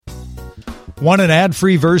Want an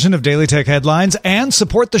ad-free version of Daily Tech Headlines and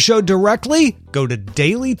support the show directly? Go to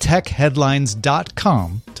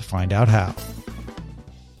dailytechheadlines.com to find out how.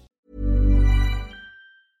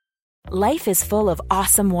 Life is full of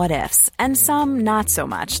awesome what-ifs, and some not so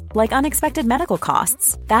much, like unexpected medical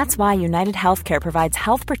costs. That's why United Healthcare provides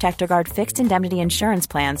Health Protector Guard fixed indemnity insurance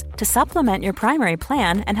plans to supplement your primary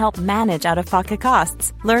plan and help manage out-of-pocket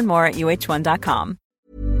costs. Learn more at uh1.com.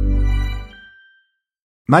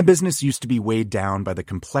 My business used to be weighed down by the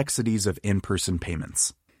complexities of in-person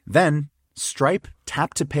payments. Then, Stripe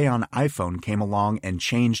Tap to Pay on iPhone came along and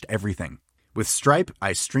changed everything. With Stripe,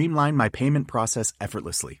 I streamlined my payment process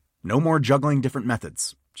effortlessly. No more juggling different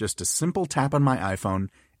methods. Just a simple tap on my iPhone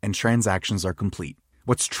and transactions are complete.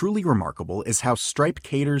 What's truly remarkable is how Stripe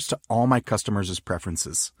caters to all my customers'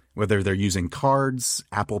 preferences. Whether they're using cards,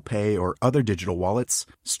 Apple Pay, or other digital wallets,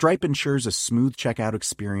 Stripe ensures a smooth checkout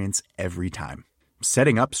experience every time.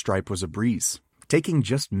 Setting up Stripe was a breeze, taking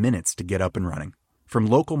just minutes to get up and running. From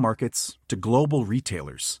local markets to global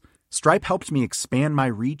retailers, Stripe helped me expand my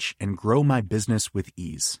reach and grow my business with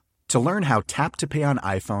ease. To learn how Tap to Pay on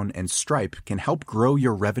iPhone and Stripe can help grow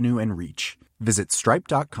your revenue and reach, visit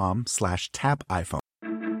stripe.com/tapiphone.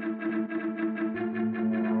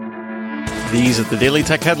 These are the Daily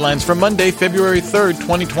Tech Headlines for Monday, February 3rd,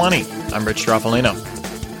 2020. I'm Rich Stroffolino.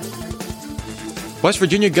 West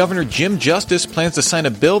Virginia Governor Jim Justice plans to sign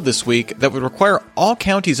a bill this week that would require all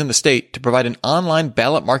counties in the state to provide an online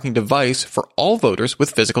ballot marking device for all voters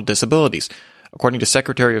with physical disabilities. According to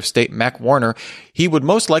Secretary of State Mac Warner, he would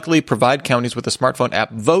most likely provide counties with the smartphone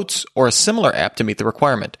app Votes or a similar app to meet the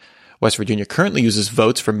requirement. West Virginia currently uses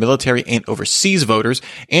Votes for military and overseas voters,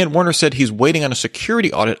 and Warner said he's waiting on a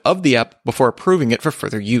security audit of the app before approving it for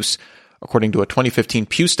further use. According to a 2015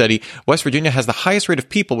 Pew study, West Virginia has the highest rate of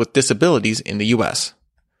people with disabilities in the U.S.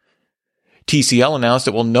 TCL announced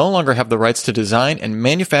it will no longer have the rights to design and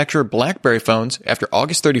manufacture BlackBerry phones after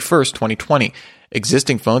August 31st, 2020.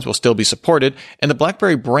 Existing phones will still be supported, and the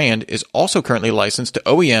BlackBerry brand is also currently licensed to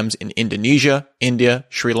OEMs in Indonesia, India,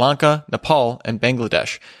 Sri Lanka, Nepal, and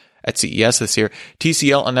Bangladesh. At CES this year,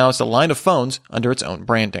 TCL announced a line of phones under its own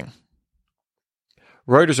branding.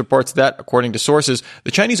 Reuters reports that, according to sources,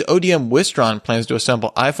 the Chinese ODM Wistron plans to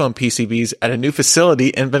assemble iPhone PCBs at a new facility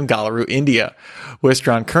in Bengaluru, India.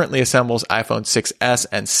 Wistron currently assembles iPhone 6s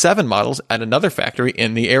and 7 models at another factory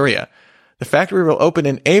in the area. The factory will open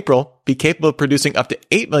in April, be capable of producing up to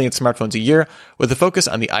 8 million smartphones a year, with a focus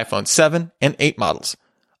on the iPhone 7 and 8 models.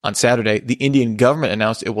 On Saturday, the Indian government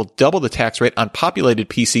announced it will double the tax rate on populated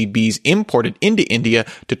PCBs imported into India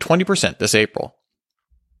to 20% this April.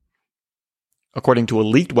 According to a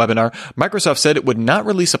leaked webinar, Microsoft said it would not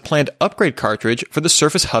release a planned upgrade cartridge for the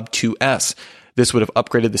Surface Hub 2S. This would have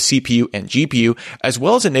upgraded the CPU and GPU, as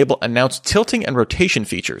well as enable announced tilting and rotation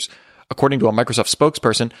features. According to a Microsoft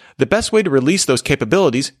spokesperson, the best way to release those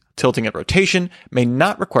capabilities, tilting and rotation, may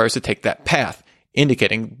not require us to take that path,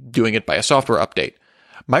 indicating doing it by a software update.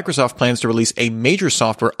 Microsoft plans to release a major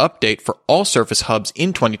software update for all Surface Hubs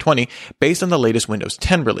in 2020 based on the latest Windows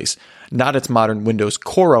 10 release, not its modern Windows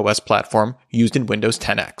Core OS platform used in Windows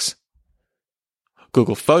 10X.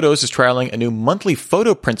 Google Photos is trialing a new monthly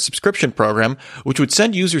photo print subscription program, which would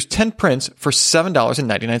send users 10 prints for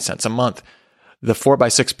 $7.99 a month. The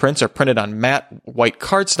 4x6 prints are printed on matte white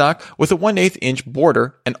cardstock with a 1/8 inch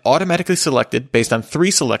border and automatically selected based on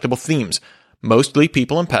 3 selectable themes, mostly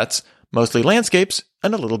people and pets, mostly landscapes,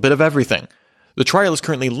 and a little bit of everything. The trial is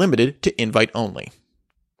currently limited to invite only.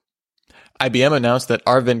 IBM announced that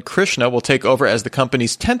Arvind Krishna will take over as the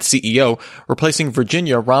company's 10th CEO, replacing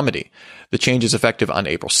Virginia Rometty. The change is effective on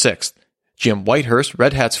April 6th. Jim Whitehurst,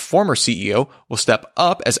 Red Hat's former CEO, will step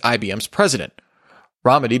up as IBM's president.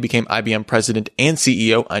 Rometty became IBM president and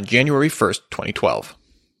CEO on January 1st, 2012.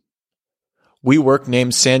 WeWork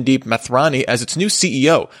named Sandeep Mathrani as its new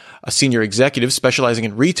CEO, a senior executive specializing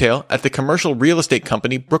in retail at the commercial real estate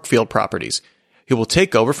company Brookfield Properties. He will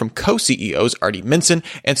take over from co-CEOs Artie Minson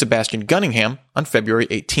and Sebastian Gunningham on February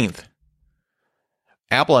 18th.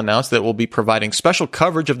 Apple announced that it will be providing special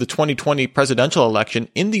coverage of the 2020 presidential election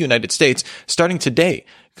in the United States starting today,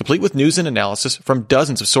 complete with news and analysis from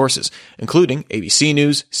dozens of sources, including ABC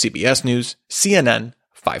News, CBS News, CNN,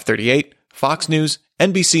 538, Fox News,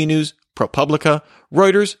 NBC News, ProPublica,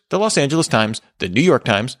 Reuters, the Los Angeles Times, the New York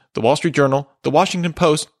Times, the Wall Street Journal, the Washington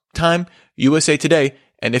Post, Time, USA Today,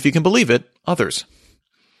 and if you can believe it, others.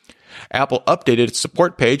 Apple updated its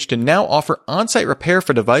support page to now offer on-site repair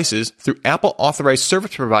for devices through Apple authorized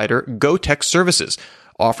service provider GoTech Services,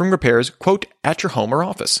 offering repairs, quote, at your home or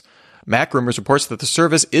office. MacRumors reports that the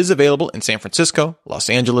service is available in San Francisco, Los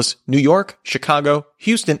Angeles, New York, Chicago,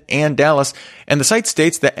 Houston, and Dallas, and the site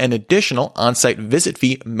states that an additional on-site visit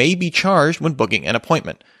fee may be charged when booking an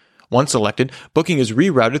appointment. Once selected, booking is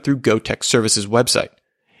rerouted through GoTech Services website.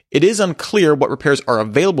 It is unclear what repairs are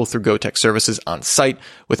available through GoTech Services on site,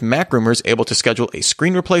 with MacRumors able to schedule a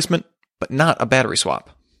screen replacement, but not a battery swap.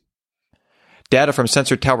 Data from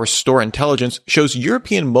Sensor Tower Store Intelligence shows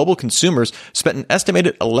European mobile consumers spent an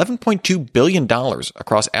estimated $11.2 billion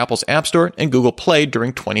across Apple's App Store and Google Play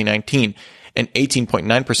during 2019, an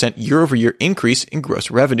 18.9% year-over-year increase in gross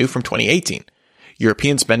revenue from 2018.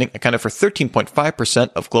 European spending accounted for 13.5%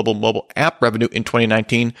 of global mobile app revenue in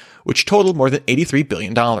 2019, which totaled more than $83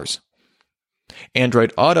 billion.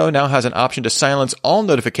 Android Auto now has an option to silence all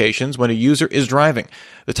notifications when a user is driving.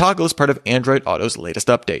 The toggle is part of Android Auto's latest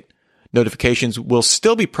update. Notifications will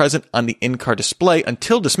still be present on the in-car display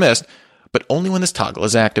until dismissed, but only when this toggle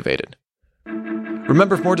is activated.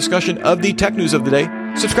 Remember, for more discussion of the tech news of the day,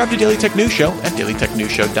 subscribe to Daily Tech News Show at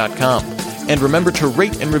dailytechnewsshow.com. And remember to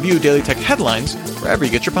rate and review Daily Tech Headlines wherever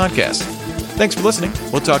you get your podcasts. Thanks for listening.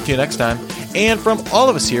 We'll talk to you next time. And from all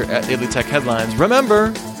of us here at Daily Tech Headlines,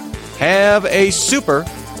 remember, have a super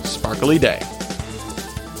sparkly day.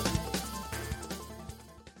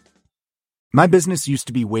 My business used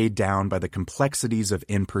to be weighed down by the complexities of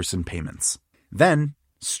in-person payments. Then,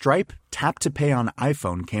 Stripe Tap to Pay on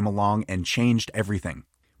iPhone came along and changed everything.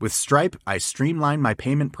 With Stripe, I streamlined my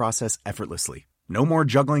payment process effortlessly. No more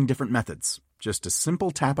juggling different methods. Just a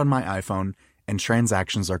simple tap on my iPhone and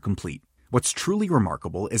transactions are complete. What's truly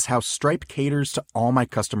remarkable is how Stripe caters to all my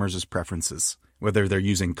customers' preferences. Whether they're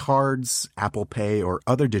using cards, Apple Pay, or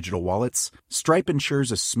other digital wallets, Stripe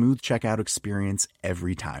ensures a smooth checkout experience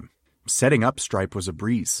every time. Setting up Stripe was a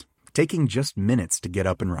breeze, taking just minutes to get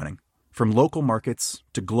up and running. From local markets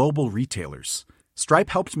to global retailers, Stripe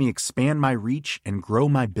helped me expand my reach and grow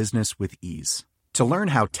my business with ease. To learn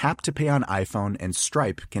how Tap to Pay on iPhone and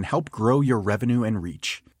Stripe can help grow your revenue and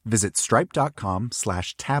reach, visit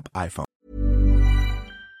stripe.com/tapiphone.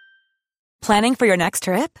 Planning for your next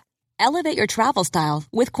trip? Elevate your travel style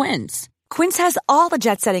with Quince. Quince has all the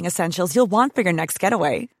jet-setting essentials you'll want for your next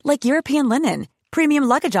getaway, like European linen, premium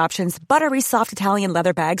luggage options, buttery soft Italian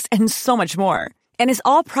leather bags, and so much more. And is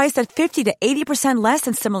all priced at 50 to 80% less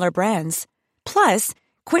than similar brands. Plus,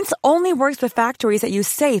 Quince only works with factories that use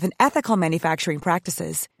safe and ethical manufacturing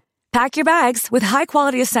practices. Pack your bags with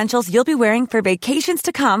high-quality essentials you'll be wearing for vacations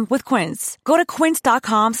to come with Quince. Go to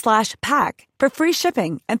quince.com/pack for free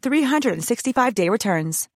shipping and 365-day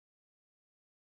returns.